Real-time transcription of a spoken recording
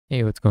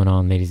Hey, what's going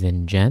on, ladies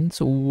and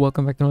gents?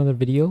 Welcome back to another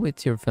video.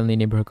 It's your friendly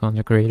neighborhood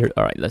content creator.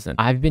 Alright, listen,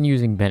 I've been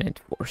using Bennett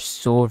for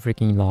so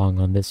freaking long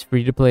on this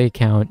free-to-play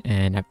account,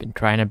 and I've been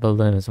trying to build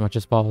him as much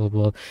as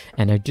possible,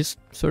 and I just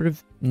sort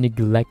of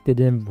neglected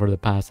him for the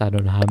past I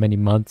don't know how many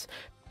months,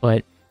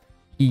 but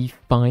he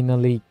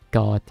finally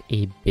got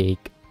a big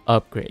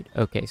upgrade.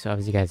 Okay, so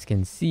as you guys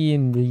can see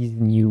in these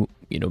new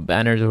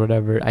banners or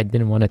whatever, I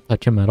didn't want to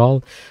touch him at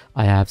all.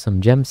 I have some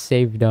gems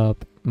saved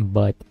up,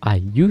 but I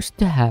used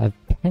to have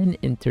 10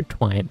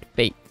 intertwined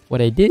fates.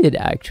 What I did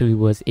actually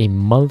was a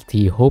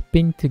multi,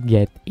 hoping to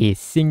get a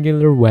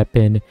singular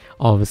weapon,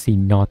 obviously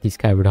not the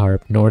Skyward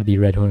Harp nor the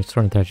Red Horn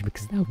Stormtouch,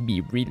 because that would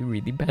be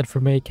really bad for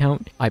my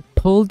account. I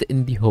pulled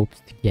in the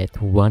hopes to get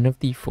one of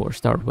the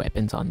 4-star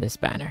weapons on this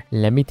banner.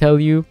 Let me tell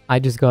you, I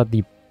just got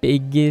the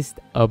biggest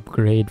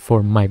upgrade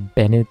for my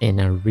Bennett in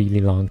a really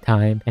long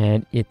time,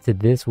 and it's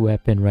this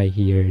weapon right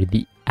here,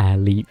 the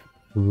alley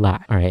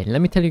flash. All right, let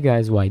me tell you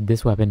guys why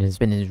this weapon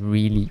is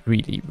really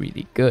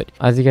good.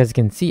 As you guys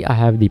can see, I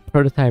have the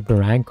prototype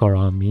rancor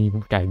on me,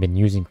 which I've been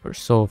using for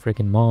so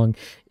freaking long.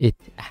 It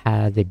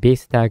has a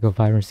base attack of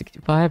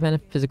 565 and a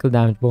physical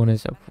damage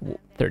bonus of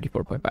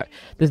 34.5.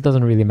 This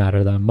doesn't really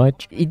matter that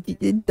much.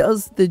 It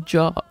does the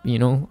job,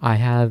 I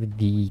have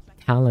the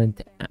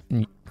talent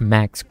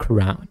max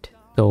crowned,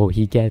 so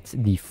he gets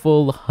the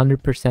full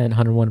 100%,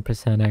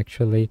 101%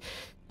 actually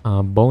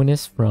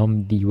bonus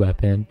from the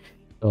weapon.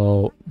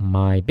 So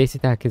my base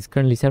attack is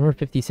currently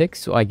 756,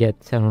 so I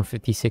get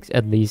 756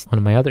 at least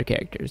on my other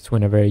characters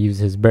whenever I use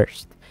his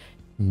burst.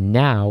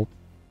 Now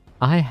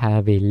I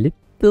have a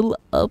little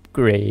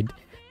upgrade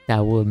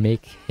that will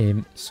make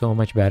him so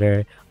much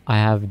better. I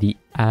have the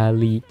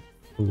alley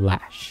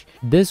flash.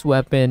 This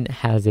weapon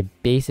has a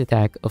base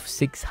attack of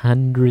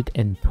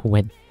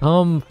 620.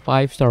 Some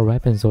 5-star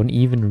weapons don't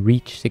even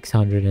reach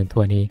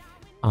 620.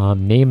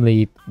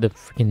 Namely the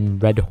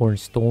freaking Red Horn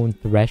Stone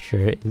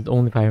Thresher is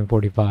only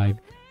 545.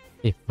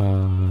 If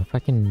I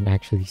can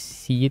actually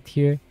see it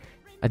here,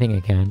 I think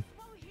I can.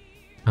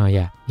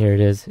 Yeah, here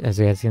it is. As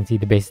you guys can see,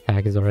 the base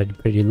attack is already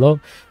pretty low,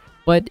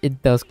 but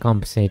it does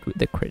compensate with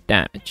the crit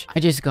damage.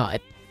 I just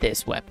got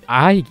this weapon.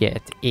 I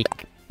get a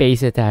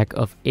base attack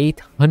of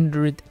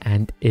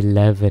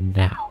 811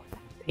 now.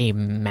 A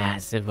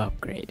massive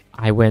upgrade.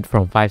 I went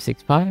from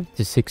 565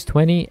 to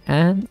 620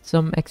 and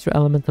some extra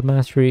element of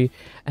mastery,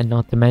 and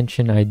not to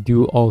mention I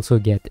do also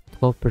get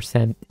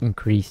 12%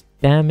 increased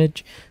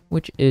damage,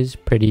 which is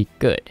pretty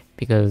good,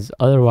 because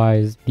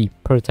otherwise the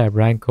prototype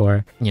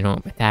rancor,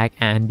 attack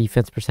and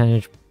defense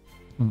percentage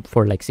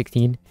for like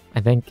 16, I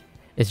think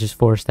it's just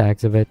 4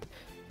 stacks of it,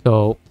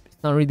 so it's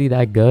not really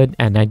that good,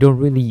 and I don't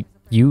really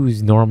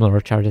use normal or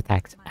charge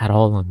attacks at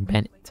all on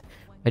Bennett.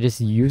 I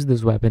just use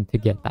this weapon to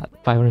get that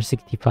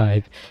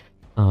 565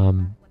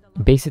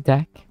 base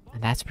attack,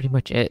 and that's pretty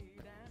much it.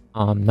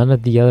 None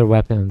of the other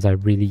weapons I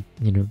really,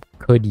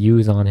 could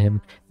use on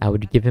him that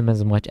would give him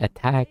as much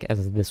attack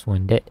as this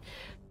one did.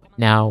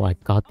 Now I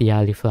got the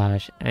alley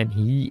flash, and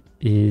he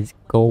is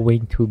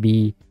going to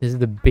be, this is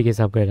the biggest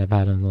upgrade I've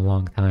had in a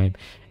long time,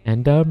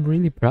 and I'm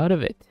really proud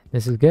of it.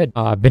 This is good.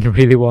 I've been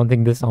really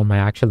wanting this on my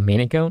actual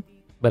main account,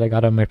 but I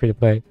got it on my free to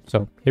play,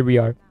 so here we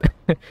are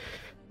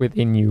with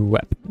a new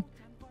weapon.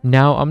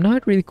 Now, I'm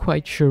not really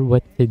quite sure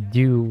what to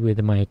do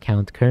with my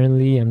account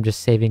currently. I'm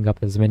just saving up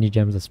as many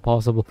gems as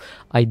possible.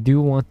 I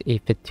do want a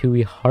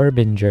F2P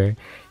Harbinger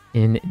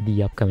in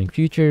the upcoming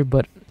future,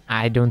 but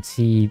I don't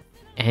see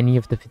any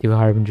of the F2P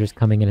Harbingers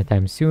coming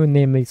anytime soon,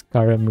 namely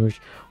Scaramouche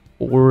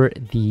or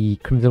the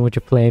Crimson Witch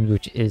of Flames,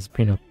 which is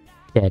pretty much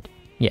dead.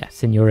 Yeah,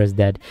 Senora's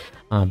dead.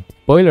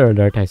 Spoiler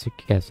alert, I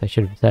guess I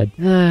should have said.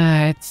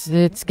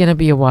 It's gonna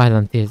be a while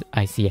until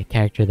I see a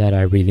character that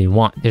I really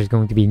want. There's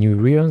going to be new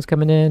reruns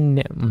coming in,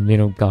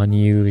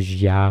 Ganyu,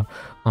 Xiao,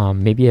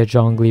 maybe a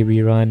Zhongli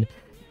rerun,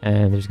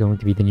 and there's going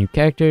to be the new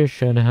characters,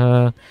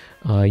 Shenhe,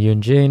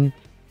 Yunjin.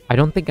 I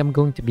don't think I'm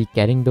going to be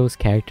getting those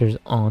characters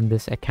on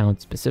this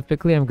account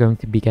specifically. I'm going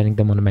to be getting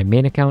them on my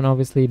main account,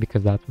 obviously,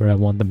 because that's where I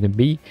want them to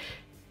be,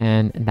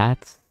 and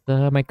that's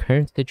my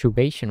current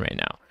situation right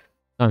now.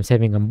 I'm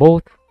saving on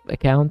both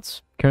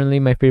accounts. Currently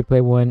my free to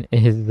play one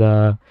is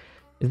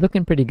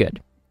looking pretty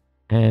good,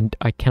 and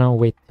I cannot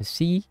wait to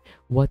see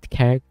what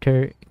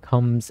character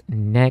comes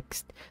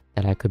next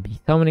that I could be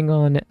summoning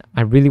on.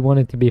 I really want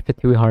it to be a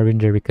F2P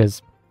Harbinger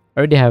because I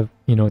already have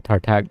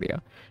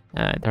Tartaglia.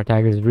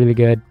 Tartaglia is really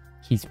good.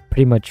 He's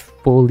pretty much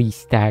fully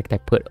stacked. I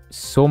put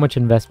so much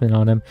investment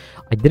on him.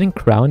 I didn't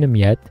crown him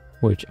yet,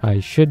 which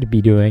I should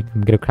be doing. I'm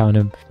gonna crown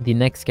him. The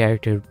next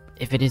character,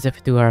 if it is a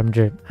F2P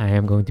Harbinger, I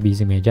am going to be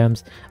using my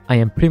gems. I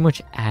am pretty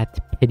much at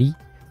pity.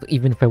 So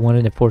even if I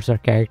wanted a 4-star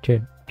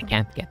character, I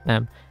can't get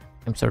them.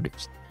 I'm sort of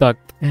stuck,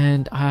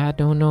 and I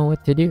don't know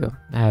what to do.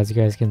 As you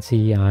guys can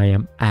see, I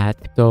am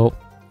so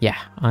yeah,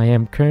 I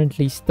am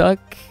currently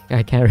stuck.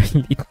 I can't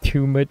really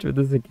do much with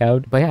this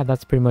account. But yeah,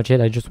 that's pretty much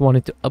it. I just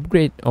wanted to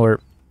upgrade or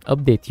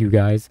update you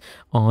guys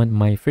on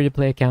my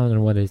free-to-play account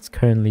and what it's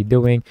currently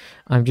doing.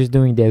 I'm just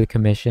doing daily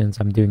commissions,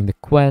 I'm doing the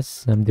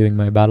quests, I'm doing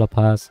my battle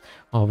pass,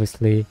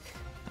 obviously.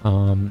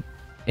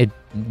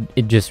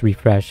 It just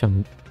refreshed.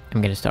 I'm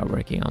I'm gonna start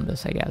working on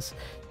this, I guess.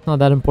 Not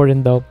that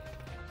important though.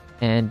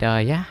 And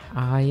yeah,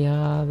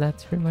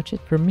 that's pretty much it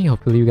for me.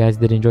 Hopefully you guys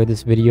did enjoy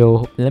this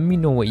video. Let me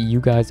know what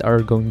you guys are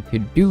going to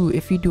do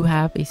if you do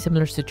have a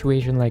similar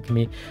situation like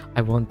me.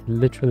 I want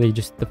literally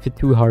just the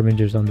F2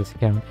 harbingers on this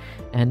account,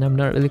 and I'm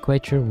not really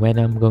quite sure when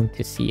I'm going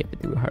to see a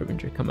F2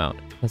 harbinger come out.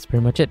 That's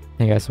pretty much it.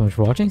 Thank you guys so much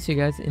for watching. See you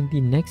guys in the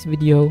next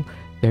video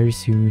very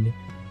soon.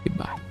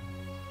 Goodbye.